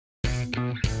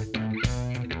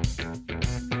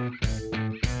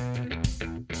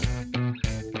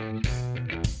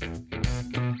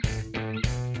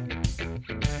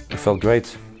It felt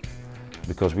great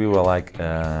because we were like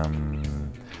the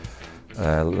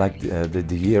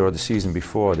year or the season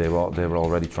before, they were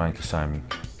already trying to sign me.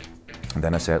 And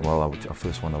then I said, well, I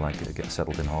first want to get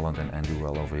settled in Holland and do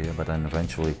well over here. But then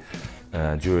eventually,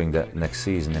 during that next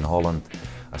season in Holland,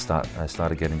 I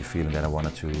started getting the feeling that I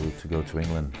wanted to go to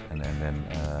England. And then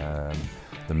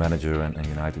the manager and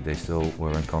United, they still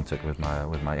were in contact with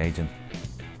my agent.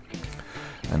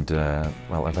 And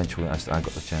well, eventually I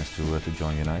got the chance to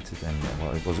join United, and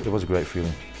well, it was a great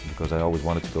feeling because I always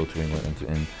wanted to go to England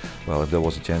and well, if there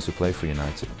was a chance to play for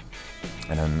United,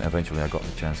 and then eventually I got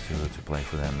the chance to play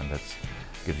for them, and that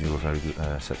gives you a very good,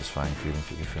 satisfying feeling,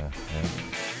 to be fair.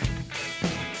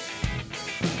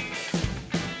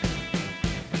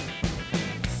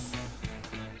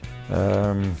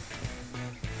 Yeah.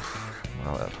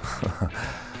 Well,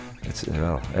 it's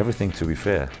everything, to be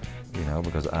fair. You know,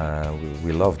 because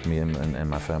we loved, me and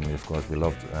my family, of course, we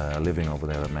loved living over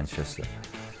there at Manchester,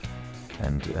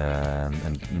 and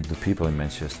the people in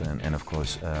Manchester, and of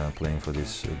course playing for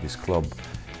this club,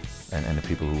 and the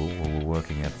people who were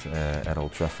working at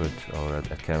Old Trafford or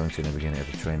at Carrington in the beginning, at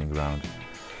the training ground,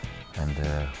 and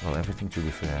well, everything, to be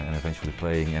fair, and eventually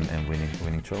playing and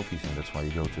winning trophies, and that's why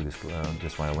you go to this.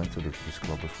 That's why I went to this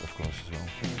club, of course, as well.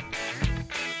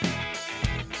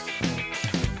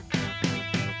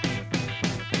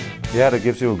 Yeah, that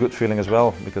gives you a good feeling as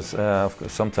well, because of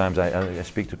course, sometimes I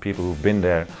speak to people who've been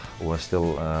there or are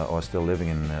still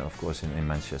living of course, in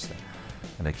Manchester,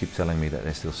 and they keep telling me that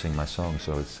they still sing my song.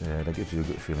 So that gives you a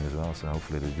good feeling as well. So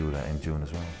hopefully they do that in June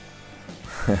as well.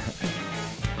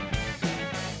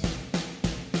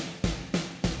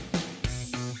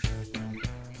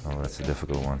 Oh, that's a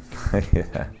difficult one.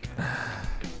 Yeah.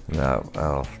 No,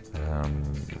 well,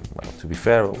 to be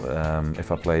fair, if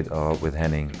I played with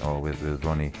Henning or with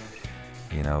Ronnie,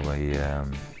 you know, it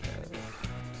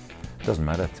doesn't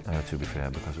matter, to be fair,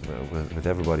 because with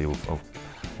everybody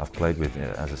I've played with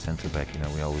as a centre back, you know,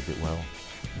 we always did well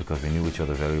because we knew each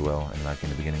other very well. And like in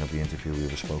the beginning of the interview, we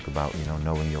spoke about, you know,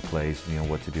 knowing your place, you know,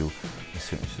 what to do in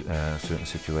certain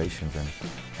situations,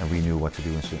 and we knew what to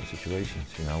do in certain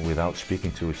situations. You know, without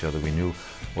speaking to each other, we knew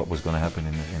what was going to happen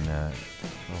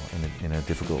in a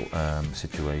difficult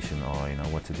situation, or you know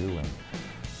what to do, and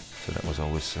so that was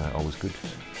always good.